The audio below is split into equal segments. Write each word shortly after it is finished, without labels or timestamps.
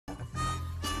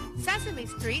Sesame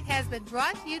Street has been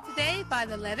brought to you today by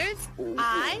the letters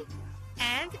I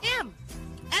and M,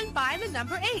 and by the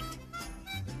number 8.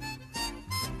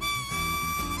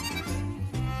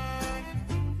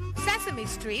 Sesame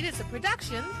Street is a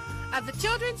production of the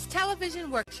Children's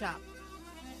Television Workshop.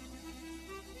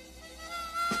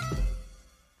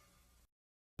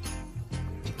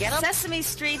 Sesame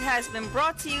Street has been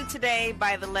brought to you today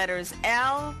by the letters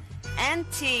L and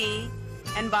T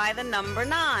and by the number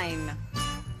 9.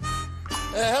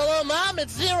 Hello, Mom,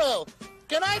 it's Zero.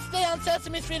 Can I stay on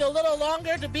Sesame Street a little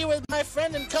longer to be with my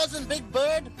friend and cousin Big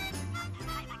Bird?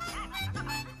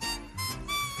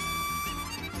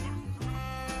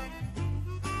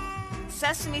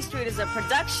 Sesame Street is a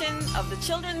production of the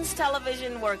Children's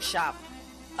Television Workshop.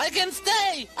 I can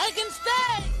stay! I can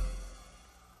stay!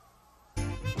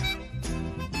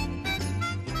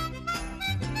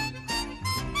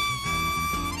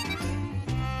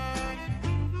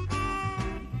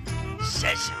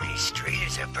 Sesame Street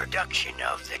is a production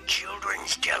of the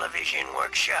Children's Television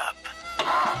Workshop.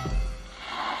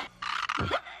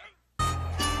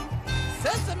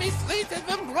 Sesame Street has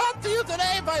been brought to you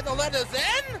today by the letters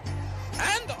N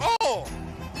and O,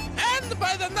 and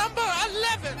by the number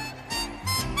 11.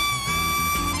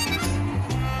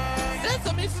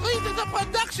 Sesame Street is a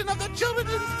production of the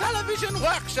Children's Television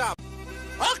Workshop.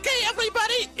 Okay,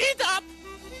 everybody, eat up!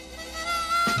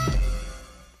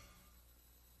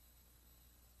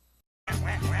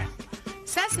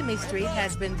 Sesame Street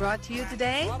has been brought to you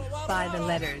today by the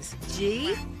letters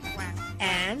G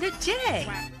and J,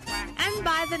 and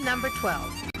by the number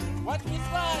 12. Watch me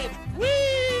slide!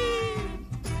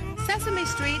 Whee! Sesame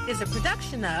Street is a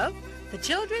production of the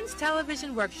Children's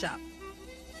Television Workshop.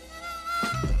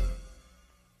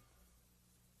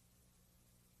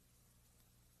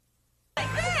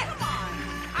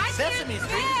 Sesame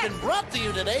Street has been brought to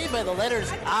you today by the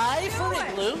letters I for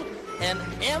Igloo and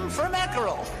M for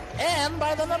Mackerel, and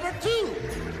by the number 2.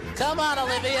 Come on,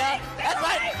 Olivia. That's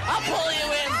right. I'll pull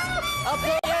you in. I'll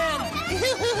pull you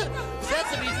in.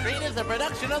 Sesame Street is a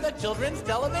production of the Children's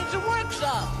Television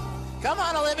Workshop. Come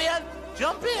on, Olivia.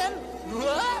 Jump in.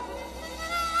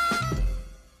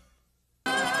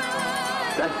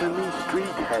 Sesame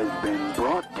Street has been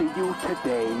brought to you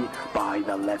today by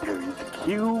the letters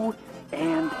Q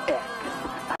and X,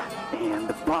 and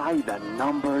by the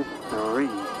number 3.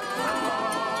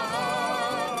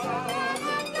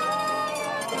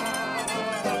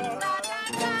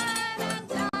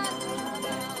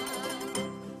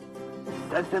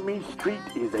 Sesame Street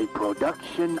is a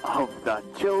production of the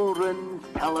Children's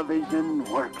Television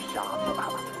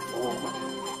Workshop.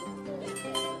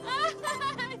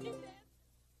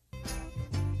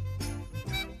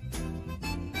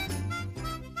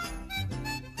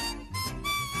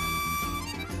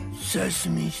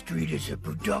 Sesame Street is a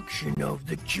production of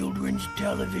the Children's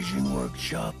Television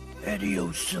Workshop.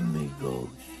 Adios, amigos.